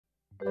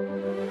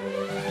Biblically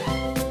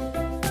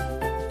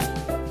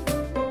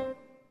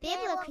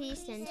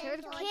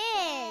Centered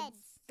Kids.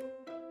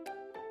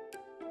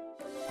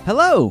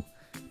 Hello!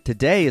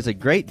 Today is a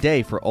great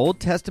day for Old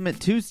Testament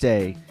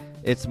Tuesday.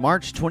 It's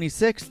March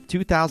 26th,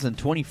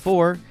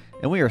 2024,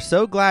 and we are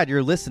so glad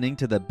you're listening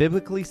to the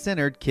Biblically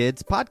Centered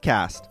Kids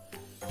podcast.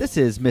 This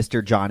is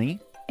Mr. Jonny.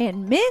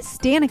 And Miss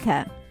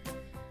Danika.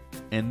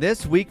 And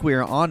this week we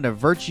are on to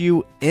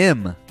Virtue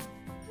M,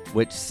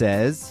 which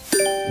says,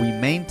 we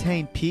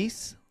maintain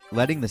peace,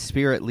 letting the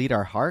Spirit lead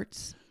our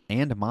hearts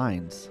and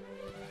minds.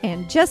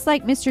 And just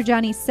like Mr.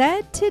 Jonny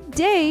said,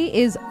 today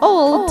is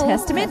Old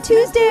Testament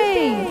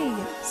Tuesday.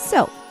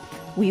 So,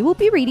 we will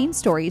be reading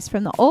stories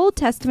from the Old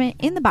Testament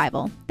in the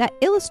Bible that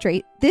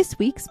illustrate this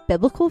week's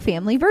biblical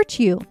family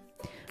virtue.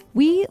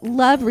 We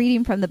love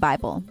reading from the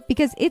Bible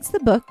because it's the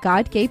book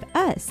God gave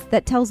us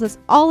that tells us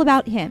all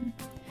about Him.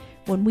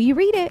 When we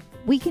read it,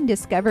 we can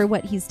discover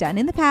what He's done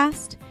in the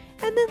past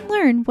and then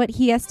learn what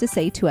He has to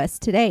say to us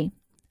today.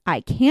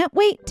 I can't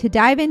wait to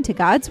dive into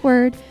God's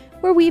Word,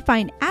 where we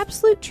find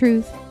absolute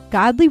truth,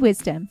 godly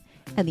wisdom,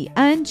 and the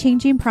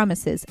unchanging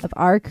promises of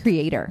our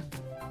Creator.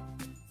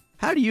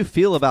 How do you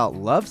feel about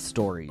love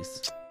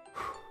stories?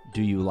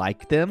 Do you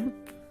like them?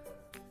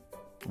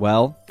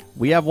 Well,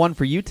 we have one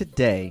for you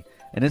today,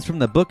 and it's from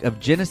the book of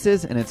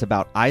Genesis, and it's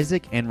about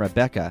Isaac and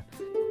Rebekah.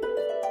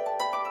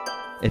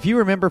 If you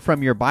remember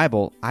from your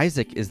Bible,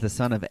 Isaac is the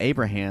son of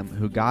Abraham,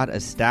 who God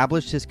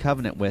established his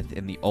covenant with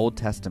in the Old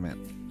Testament.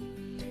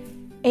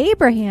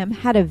 Abraham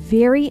had a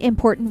very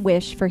important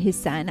wish for his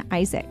son,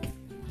 Isaac.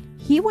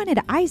 He wanted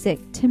Isaac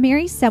to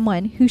marry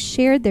someone who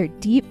shared their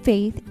deep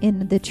faith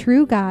in the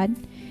true God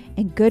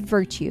and good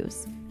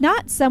virtues,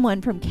 not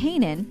someone from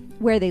Canaan,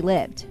 where they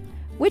lived,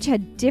 which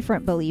had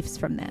different beliefs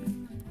from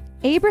them.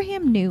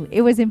 Abraham knew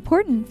it was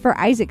important for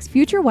Isaac's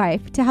future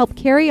wife to help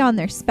carry on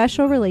their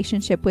special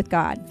relationship with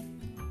God.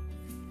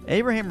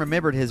 Abraham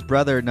remembered his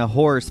brother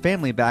Nahor's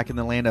family back in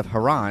the land of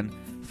Haran,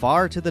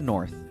 far to the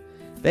north.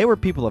 They were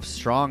people of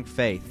strong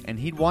faith, and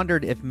he'd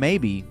wondered if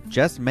maybe,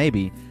 just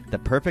maybe, the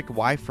perfect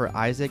wife for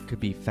Isaac could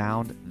be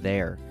found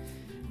there.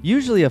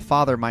 Usually a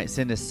father might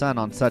send his son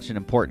on such an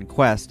important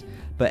quest,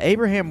 but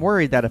Abraham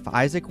worried that if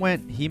Isaac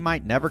went, he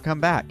might never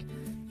come back.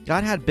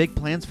 God had big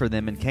plans for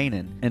them in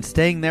Canaan, and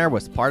staying there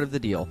was part of the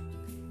deal.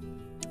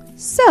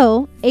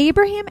 So,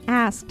 Abraham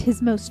asked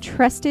his most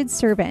trusted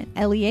servant,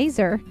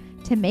 Eliezer,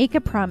 to make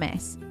a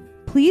promise.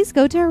 Please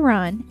go to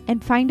Haran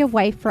and find a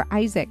wife for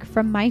Isaac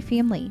from my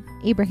family,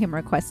 Abraham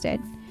requested.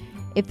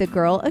 If the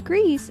girl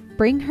agrees,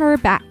 bring her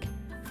back.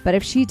 But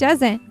if she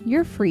doesn't,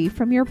 you're free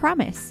from your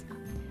promise.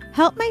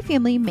 Help my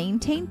family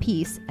maintain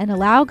peace and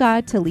allow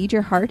God to lead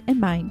your heart and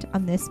mind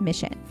on this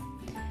mission.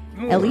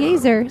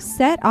 Eliezer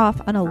set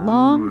off on a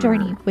long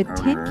journey with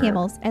 10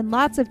 camels and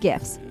lots of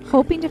gifts,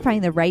 hoping to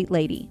find the right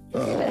lady.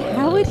 But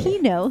how would he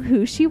know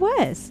who she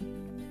was?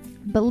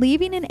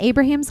 Believing in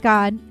Abraham's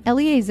God,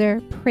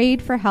 Eliezer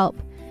prayed for help.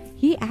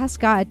 He asked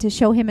God to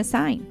show him a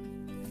sign.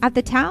 At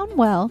the town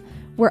well,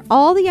 where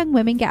all the young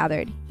women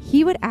gathered,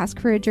 he would ask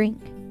for a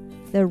drink.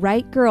 The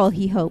right girl,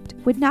 he hoped,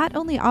 would not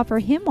only offer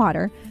him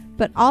water,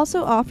 but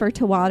also offer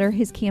to water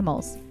his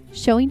camels,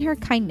 showing her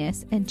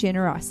kindness and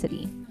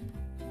generosity.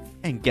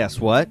 And guess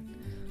what?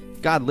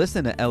 God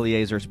listened to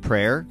Eliezer's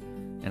prayer,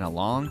 and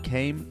along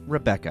came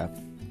Rebekah,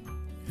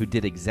 who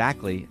did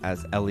exactly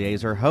as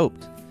Eliezer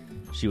hoped.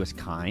 She was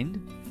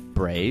kind,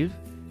 brave,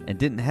 and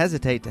didn't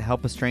hesitate to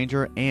help a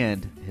stranger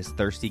and his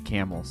thirsty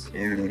camels.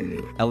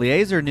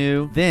 Eliezer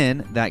knew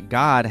then that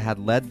God had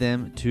led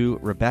them to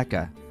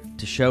Rebekah.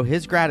 To show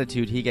his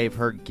gratitude, he gave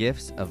her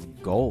gifts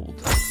of gold.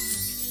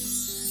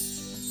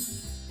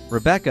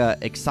 Rebekah,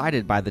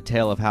 excited by the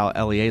tale of how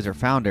Eliezer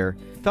found her,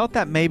 felt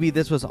that maybe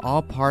this was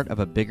all part of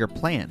a bigger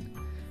plan.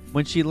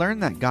 When she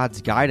learned that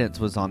God's guidance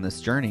was on this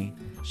journey,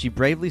 she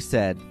bravely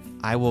said,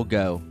 "I will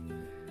go."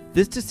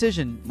 This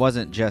decision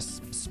wasn't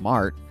just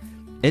smart.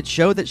 It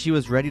showed that she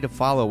was ready to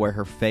follow where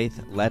her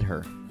faith led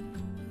her.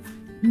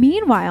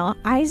 Meanwhile,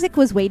 Isaac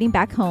was waiting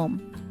back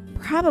home,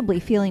 probably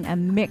feeling a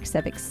mix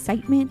of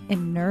excitement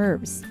and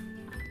nerves.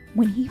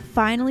 When he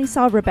finally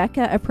saw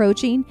Rebekah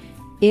approaching,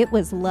 it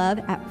was love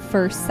at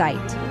first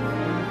sight.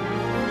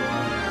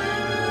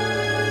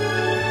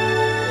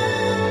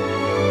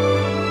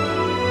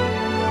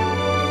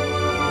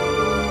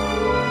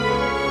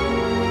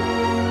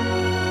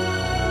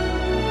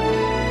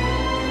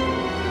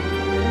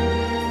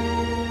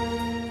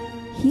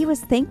 He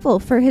was thankful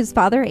for his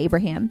father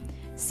Abraham,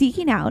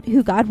 seeking out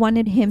who God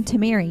wanted him to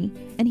marry,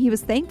 and he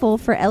was thankful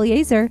for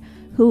Eliezer,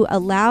 who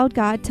allowed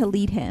God to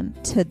lead him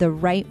to the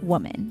right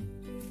woman.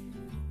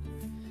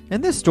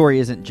 And this story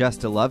isn't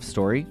just a love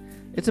story.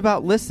 It's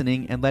about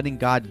listening and letting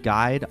God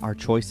guide our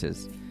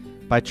choices.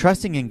 By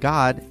trusting in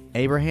God,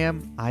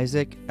 Abraham,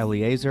 Isaac,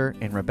 Eliezer,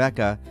 and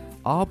Rebekah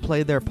all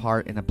played their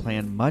part in a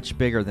plan much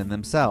bigger than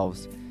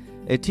themselves.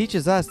 It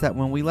teaches us that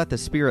when we let the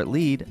Spirit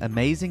lead,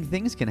 amazing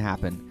things can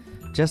happen,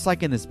 just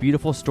like in this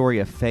beautiful story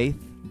of faith,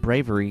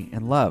 bravery,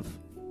 and love.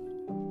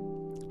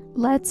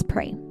 Let's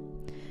pray.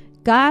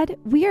 God,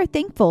 we are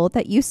thankful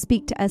that you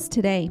speak to us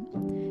today.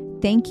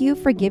 Thank you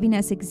for giving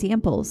us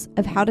examples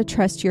of how to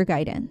trust your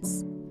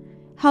guidance.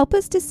 Help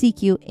us to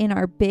seek you in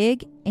our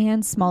big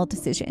and small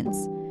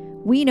decisions.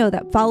 We know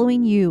that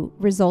following you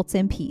results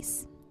in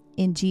peace.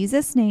 In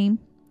Jesus' name,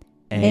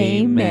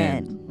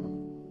 amen.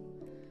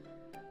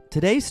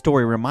 Today's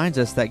story reminds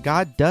us that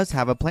God does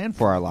have a plan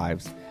for our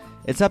lives.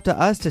 It's up to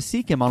us to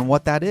seek Him on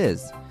what that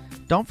is.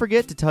 Don't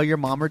forget to tell your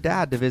mom or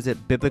dad to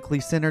visit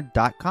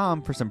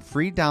biblicallycentered.com for some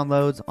free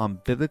downloads on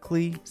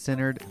biblically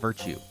centered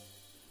virtue.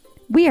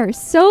 We are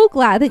so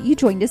glad that you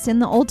joined us in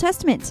the Old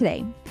Testament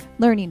today,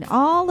 learning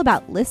all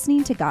about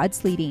listening to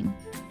God's leading.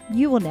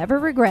 You will never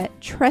regret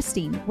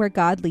trusting where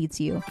God leads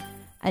you.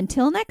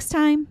 Until next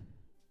time.